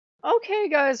Okay,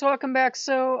 guys, welcome back.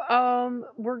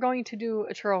 We're going to do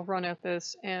a trail run at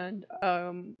this, and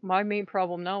my main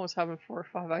problem now is having 4 or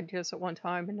 5 ideas at one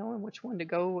time and knowing which one to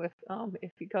go with.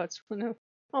 If you guys want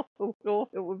to,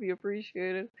 it would be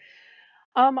appreciated.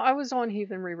 I was on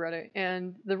Heathen Reddit,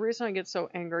 and the reason I get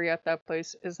so angry at that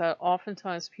place is that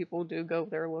oftentimes people do go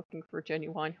there looking for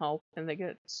genuine help, and they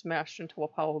get smashed into a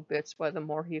pile of bits by the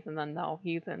more heathen than thou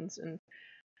heathens, and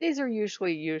these are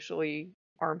usually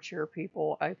armchair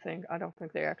people, I think. I don't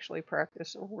think they actually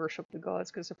practice or worship the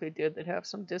gods, because if they did, they'd have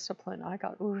some discipline. I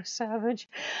got ooh savage.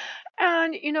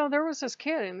 And there was this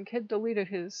kid, and the kid deleted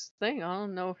his thing. I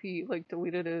don't know if he like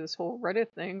deleted his whole Reddit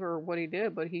thing or what he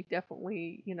did, but he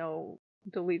definitely,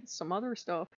 deleted some other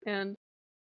stuff. And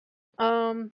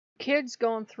um kid's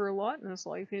gone through a lot in his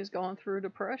life. He's gone through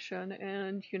depression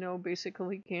and,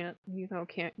 basically can't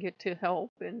get to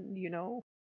help, and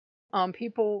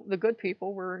people, the good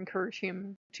people, were encouraging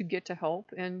him to get to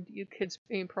help, and the kid's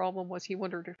main problem was he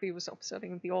wondered if he was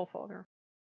upsetting the Allfather.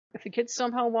 If the kid's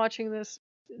somehow watching this,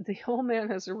 the old man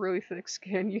has a really thick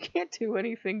skin. You can't do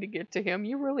anything to get to him.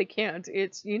 You really can't.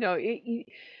 It's,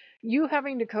 you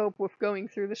having to cope with going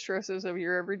through the stresses of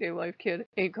your everyday life, kid,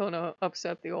 ain't gonna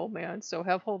upset the old man. So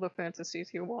have all the fantasies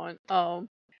you want.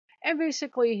 And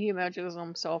basically, he imagines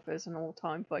himself as an old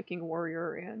time Viking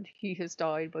warrior, and he has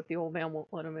died, but the old man won't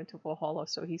let him into Valhalla,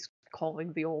 so he's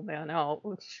calling the old man out.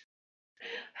 Which,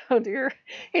 oh dear.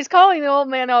 He's calling the old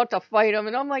man out to fight him,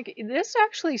 and I'm like, this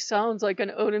actually sounds like an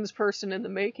Odin's person in the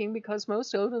making, because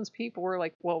most Odin's people were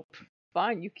like, well,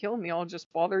 fine, you kill me, I'll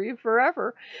just bother you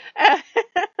forever.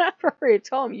 I've already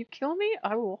told him, you kill me,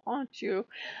 I will haunt you.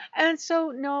 And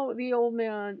so, no, the old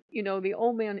man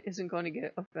isn't going to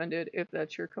get offended if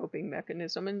that's your coping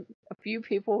mechanism. And a few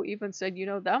people even said,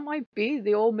 that might be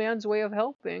the old man's way of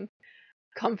helping.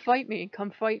 Come fight me,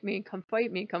 come fight me, come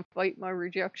fight me, come fight my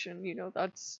rejection.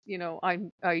 That's, I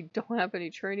don't have any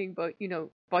training, but,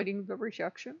 fighting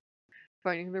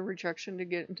the rejection to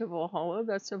get into Valhalla,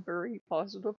 that's a very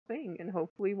positive thing. And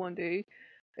hopefully one day,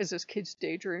 as this kid's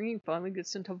daydreaming, he finally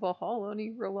gets into Valhalla and he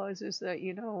realizes that,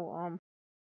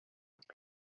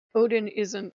 Odin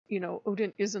isn't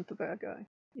the bad guy.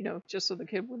 Just so the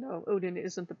kid would know, Odin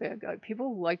isn't the bad guy.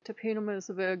 People like to paint him as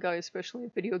the bad guy, especially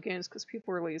in video games, because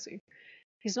people are lazy.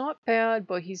 He's not bad,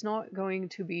 but he's not going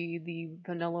to be the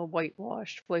vanilla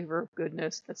whitewashed flavor of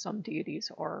goodness that some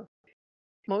deities are.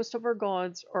 Most of our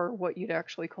gods are what you'd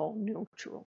actually call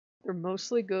neutral. They're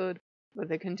mostly good, but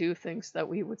they can do things that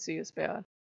we would see as bad.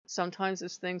 Sometimes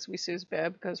it's things we see as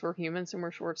bad because we're humans and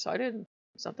we're short-sighted.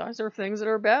 Sometimes there are things that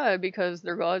are bad because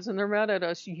they're gods and they're mad at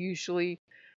us. Usually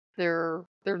they're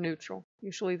neutral.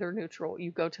 Usually they're neutral.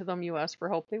 You go to them, you ask for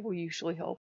help, they will usually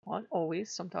help. Not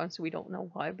always. Sometimes we don't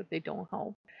know why, but they don't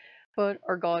help. But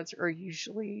our gods are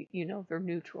usually, they're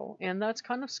neutral. And that's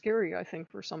kind of scary, I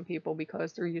think, for some people,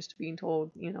 because they're used to being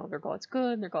told, their god's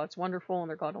good, their god's wonderful, and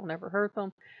their god will never hurt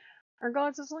them. Our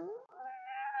gods is like,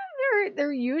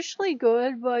 they're usually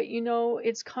good, but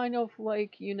it's kind of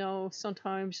like,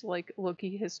 sometimes like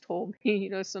Loki has told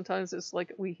me, sometimes it's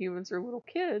like we humans are little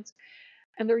kids,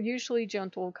 and they're usually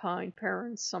gentle, kind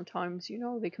parents. Sometimes,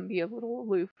 they can be a little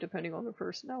aloof depending on their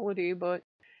personality, but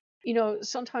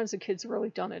sometimes the kid's really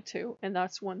done it too, and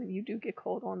that's when you do get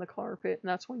called on the carpet, and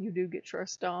that's when you do get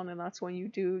stressed down, and that's when you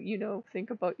do,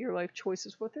 think about your life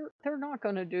choices. But they're not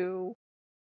gonna do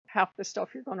half the stuff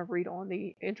you're gonna read on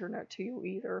the internet to you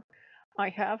either. I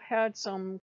have had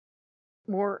some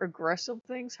more aggressive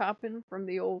things happen from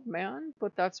the old man,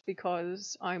 but that's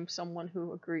because I'm someone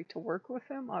who agreed to work with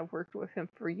him. I've worked with him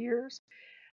for years.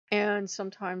 And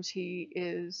sometimes he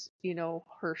is,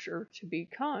 harsher to be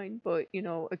kind, but,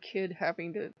 a kid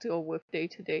having to deal with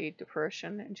day-to-day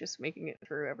depression and just making it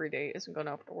through every day isn't going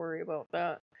to have to worry about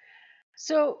that.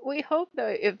 So we hope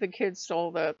that if the kids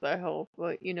saw that help,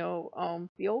 but,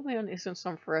 the old man isn't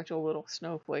some fragile little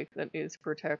snowflake that is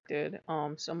protected.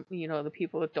 The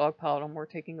people that dogpiled him were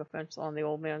taking offense on the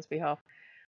old man's behalf.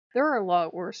 There are a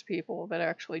lot worse people that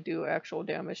actually do actual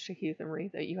damage to heathenry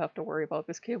that you have to worry about.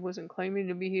 This kid wasn't claiming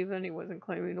to be heathen. He wasn't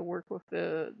claiming to work with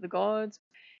the gods.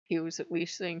 He was at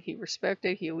least saying he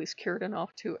respected. He at least cared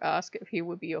enough to ask if he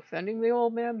would be offending the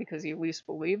old man because he at least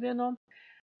believed in him.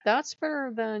 That's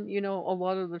better than, a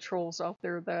lot of the trolls out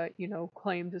there that,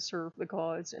 claim to serve the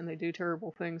gods and they do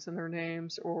terrible things in their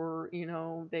names, or,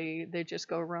 they just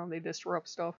go around, they disrupt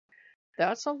stuff.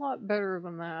 That's a lot better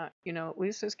than that. At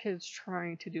least this kid's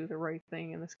trying to do the right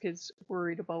thing, and this kid's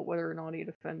worried about whether or not he'd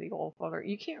offend the Allfather.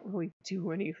 You can't really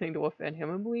do anything to offend him,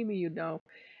 and believe me, you know.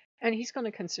 And he's going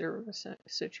to consider the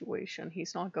situation.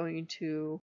 He's not going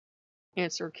to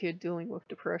answer a kid dealing with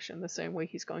depression the same way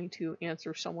he's going to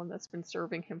answer someone that's been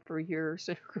serving him for years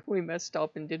and really messed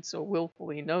up and did so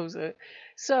willfully, knows it.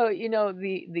 So,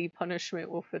 the punishment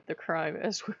will fit the crime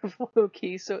as with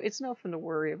Loki, so it's nothing to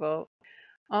worry about.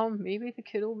 Maybe the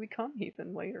kid will become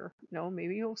Heathen later.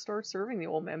 Maybe he'll start serving the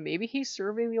old man. Maybe he's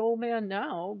serving the old man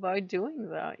now by doing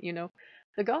that.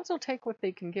 The gods will take what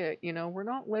they can get. We're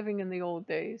not living in the old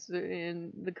days.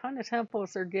 In the kind of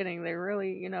temples they're getting, they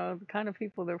really, the kind of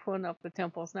people they're putting up the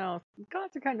temples now, the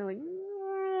gods are kind of like,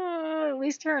 at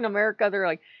least here in America, they're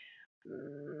like,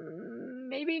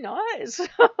 maybe not.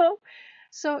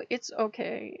 So it's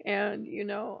okay. And,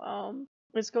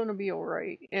 it's going to be all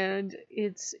right, and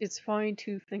it's fine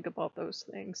to think about those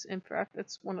things. In fact,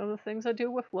 that's one of the things I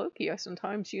do with Loki. I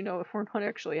sometimes, if we're not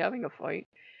actually having a fight,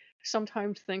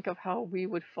 sometimes think of how we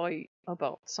would fight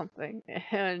about something,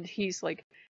 and he's like,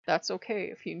 that's okay.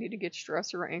 If you need to get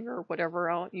stress or anger or whatever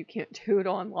out, you can't do it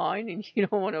online and you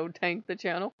don't want to tank the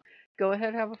channel, go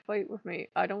ahead, have a fight with me.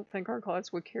 I don't think our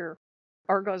gods would care.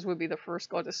 Our gods would be the first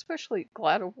god, especially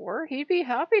glad of war. He'd be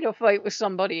happy to fight with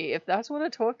somebody if that's what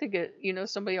it took to get,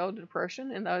 somebody out of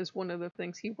depression. And that is one of the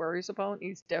things he worries about.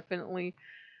 He's definitely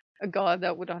a god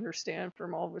that would understand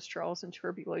from all of his trials and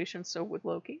tribulations. So would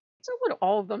Loki. So would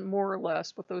all of them, more or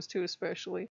less, but those two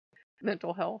especially.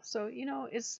 Mental health. So,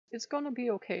 it's going to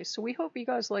be okay. So we hope you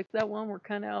guys like that one. We're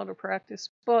kind of out of practice.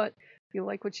 But if you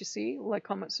like what you see, like,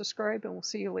 comment, subscribe, and we'll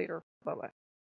see you later. Bye-bye.